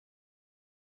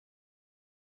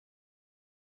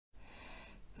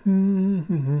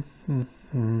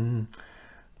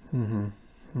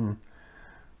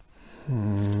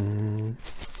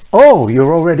Oh,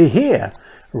 you're already here.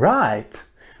 Right.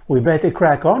 We better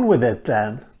crack on with it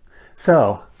then.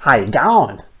 So, how you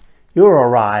going? You're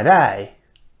alright, eh?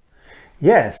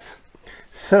 Yes.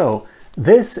 So,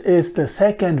 this is the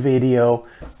second video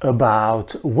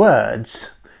about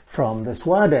words from the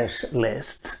Swadesh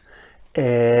list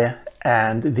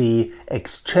and the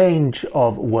exchange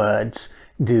of words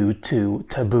due to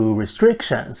taboo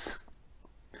restrictions.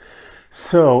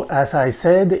 So, as I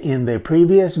said in the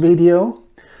previous video,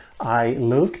 I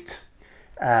looked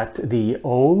at the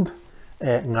old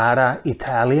Ngarla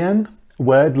Italian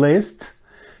word list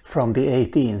from the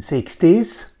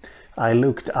 1860s. I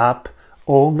looked up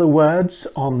all the words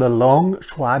on the long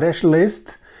Swadesh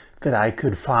list that I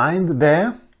could find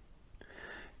there.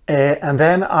 And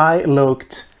then I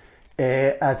looked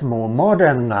at more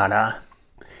modern Ngarla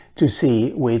to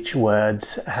see which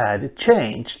words had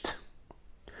changed.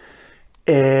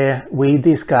 We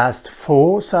discussed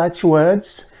 4 such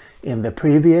words in the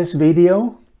previous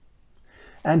video,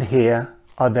 and here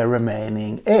are the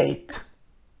remaining 8.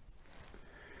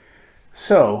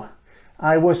 So,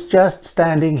 I was just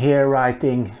standing here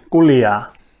writing kulia.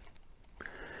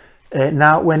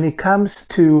 Now, when it comes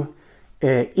to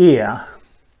ear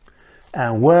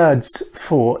and words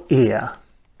for ear,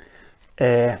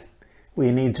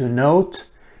 we need to note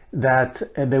that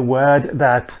the word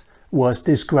that was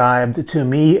described to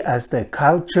me as the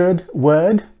cultured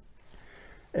word,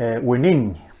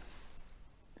 winning,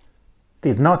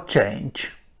 did not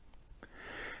change.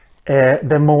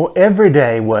 The more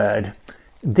everyday word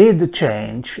did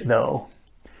change though.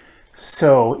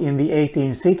 So in the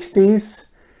 1860s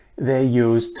they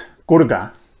used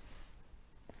kurga.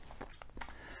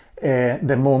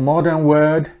 The more modern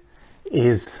word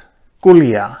is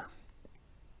kulia.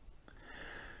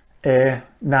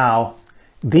 Now,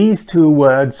 these 2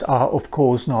 words are of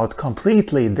course not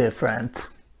completely different,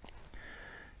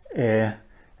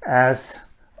 as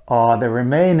are the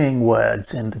remaining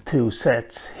words in the 2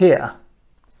 sets here.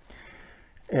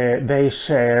 They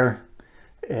share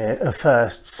a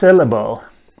first syllable.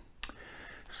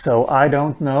 So I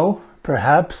don't know,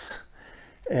 perhaps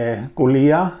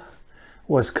kulia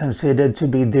was considered to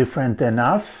be different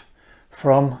enough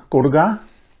from kurga.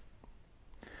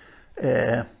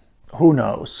 Who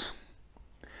knows?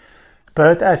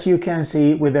 But as you can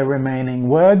see with the remaining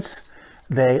words,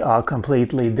 they are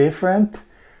completely different.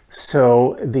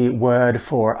 So the word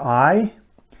for I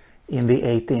in the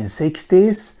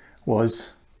 1860s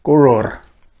was kurur.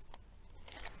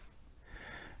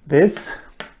 This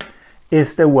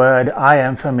is the word I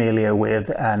am familiar with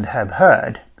and have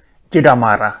heard,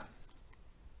 jidamara.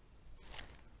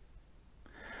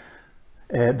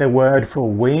 The word for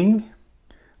wing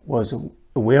was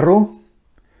wiru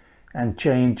and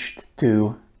changed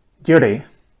to jiri.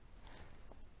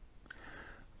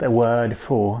 The word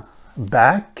for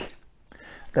back,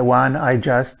 the one I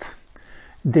just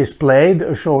displayed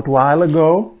a short while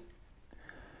ago,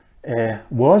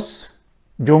 was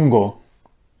jungo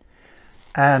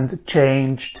and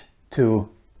changed to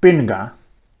pinga.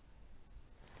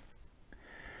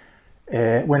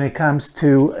 When it comes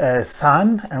to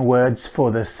sun and words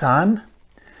for the sun,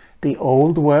 the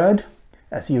old word,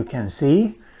 as you can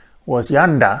see, was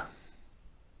yanda.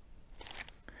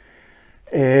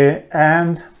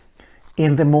 And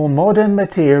in the more modern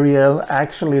material,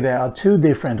 actually there are 2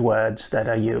 different words that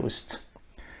are used.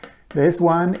 This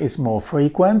one is more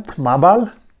frequent,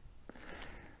 mabal,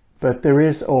 but there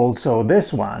is also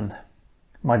this one,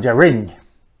 majaring.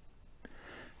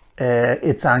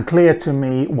 It's unclear to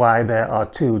me why there are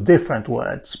 2 different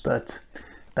words, but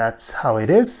that's how it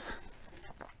is.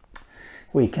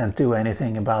 We can't do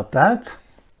anything about that.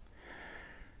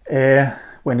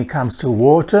 When it comes to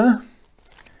water,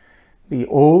 the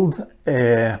old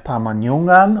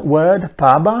Pama-Nyungan word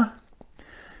paba,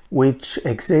 which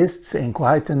exists in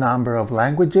quite a number of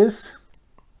languages,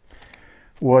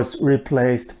 was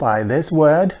replaced by this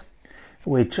word,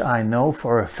 which I know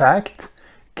for a fact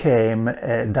came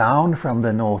down from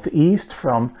the northeast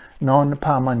from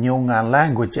non-Pama-Nyungan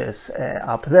languages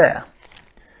up there.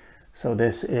 So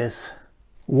this is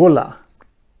wula.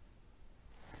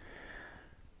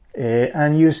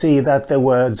 And you see that the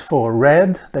words for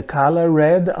red, the color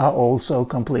red, are also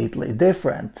completely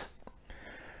different.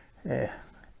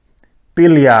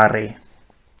 Piljari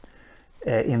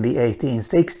in the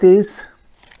 1860s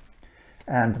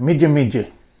and Mijimiji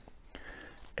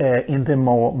in the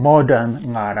more modern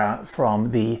Ngarla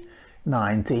from the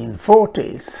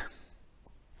 1940s.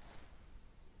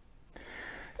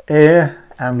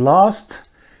 And last,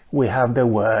 we have the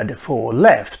word for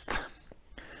left,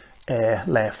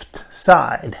 left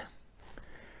side,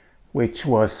 which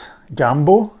was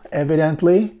jambo,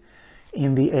 evidently,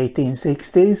 in the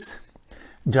 1860s.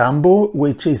 Jambo,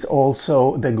 which is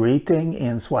also the greeting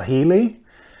in Swahili,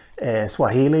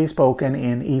 Swahili spoken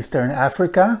in Eastern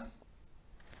Africa.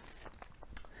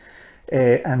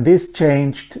 And this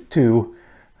changed to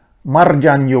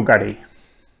Marjanjugari.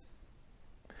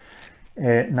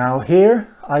 Now here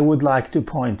I would like to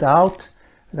point out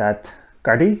that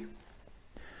gari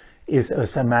is a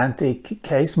semantic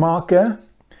case marker.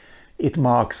 It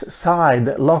marks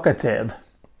side locative,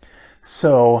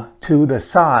 so to the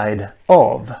side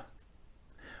of,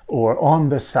 or on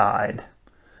the side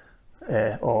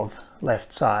of,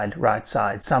 left side, right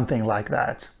side, something like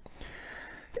that.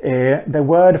 The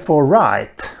word for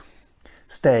right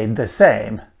stayed the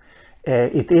same.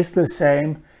 It is the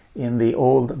same in the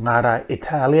old Ngara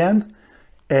Italian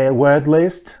word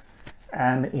list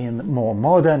and in more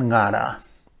modern Ngara.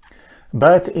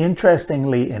 But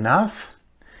interestingly enough,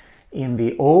 in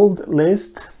the old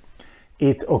list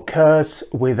it occurs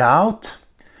without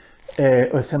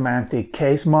a semantic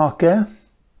case marker,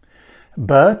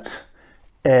 but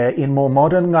in more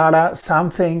modern Ngara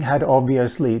something had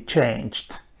obviously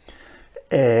changed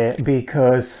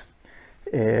because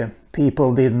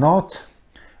people did not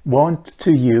want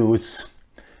to use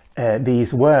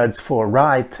these words for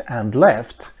right and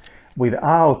left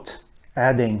without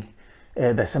adding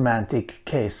the semantic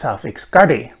case suffix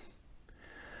gari.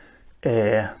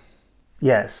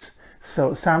 Yes,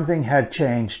 so something had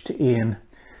changed in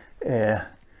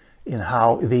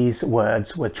how these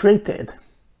words were treated.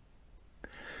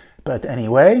 But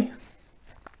anyway,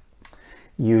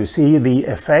 you see the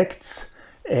effects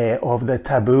of the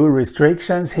taboo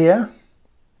restrictions here.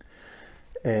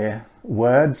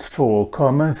 Words for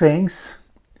common things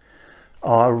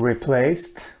are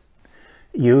replaced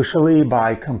usually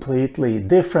by completely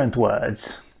different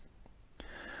words.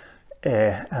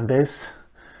 And this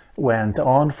went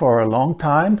on for a long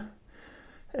time,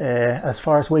 as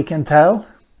far as we can tell.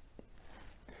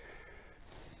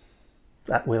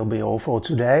 That will be all for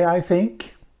today, I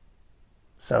think.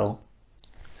 So,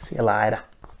 see you later.